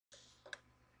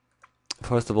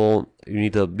first of all, you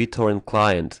need a BitTorrent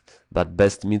client that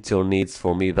best meets your needs.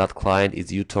 For me, that client is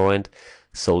uTorrent.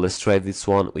 So let's try this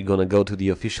one. We're gonna go to the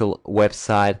official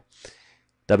website,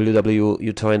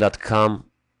 www.utorrent.com.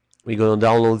 We're gonna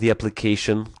download the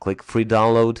application, click free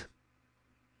download,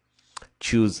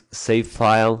 choose save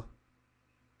file.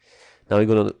 Now we're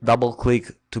gonna double click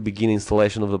to begin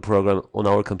installation of the program on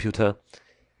our computer.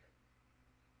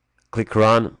 Click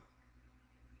run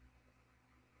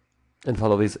and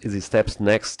follow these easy steps.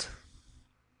 Next.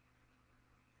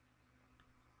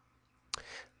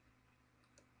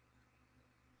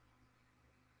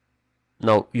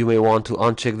 Now you may want to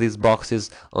uncheck these boxes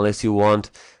unless you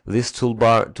want this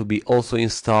toolbar to be also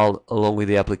installed along with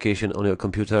the application on your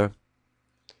computer.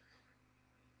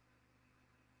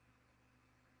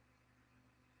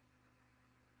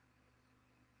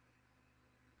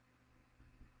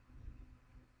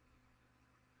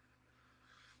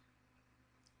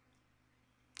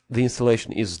 The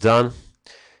installation is done.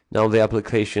 Now the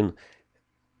application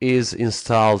is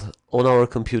installed on our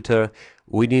computer.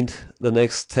 We need the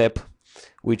next step,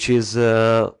 which is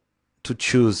to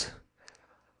choose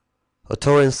a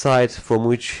torrent site from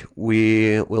which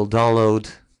we will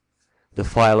download the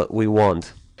file we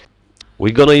want.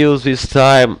 We're gonna use this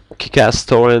time Kickass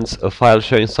Torrents, a file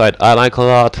sharing site I like a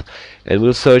lot, and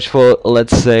we'll search for,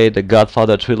 let's say, the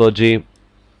Godfather trilogy.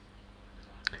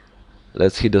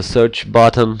 Let's hit the search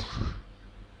button.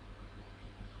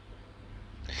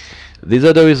 These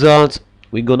are the results.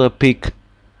 We're gonna pick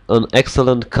an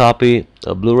excellent copy,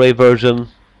 a Blu-ray version.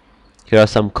 Here are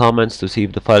some comments to see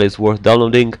if the file is worth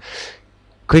downloading.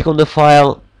 Click on the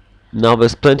file. Now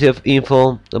there's plenty of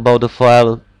info about the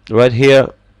file right here.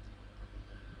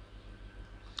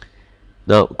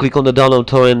 Now click on the download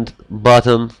torrent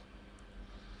button.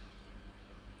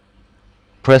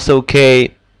 Press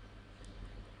OK.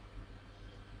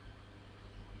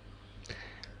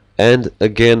 And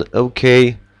again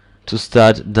OK to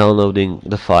start downloading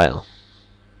the file.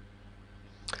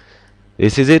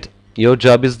 This is it. Your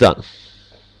job is done.